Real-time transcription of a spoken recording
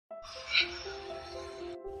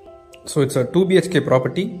So it's a 2 BHK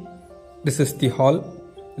property. This is the hall.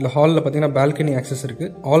 In the hall la pathina balcony access irukku.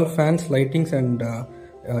 All fans, lightings and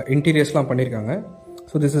interiors la pannirukanga.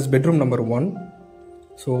 So this is bedroom number 1.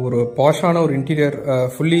 So ஒரு posh-ஆன ஒரு interior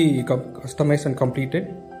fully customized and completed.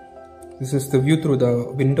 This is the view through the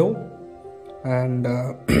window, and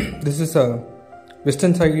this is a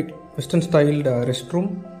western styled restroom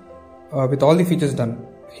with all the features done.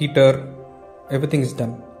 Heater, everything is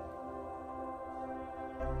done.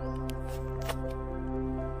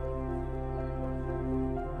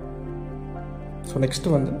 So next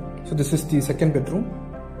one, so this is the second bedroom,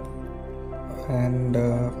 and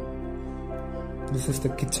this is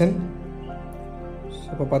the kitchen. So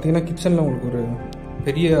இப்போ பார்த்தீங்கன்னா கிச்சனில் உங்களுக்கு ஒரு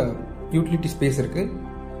பெரிய utility space இருக்குது.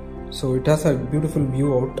 So it has a beautiful view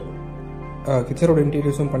out. கிச்சனோட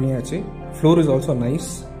இன்டீரியர்ஸும் பண்ணியாச்சு. Floor is also nice.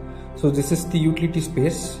 So this is the utility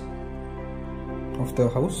space of the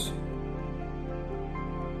house.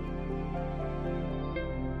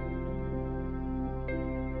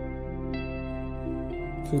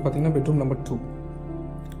 So இது பார்த்தீங்கன்னா பெட்ரூம் நம்பர் 2.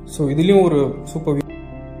 ஸோ இதுலேயும் ஒரு super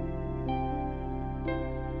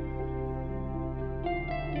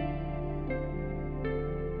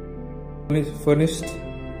furnished,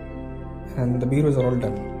 and the bureaus are all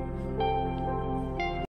done.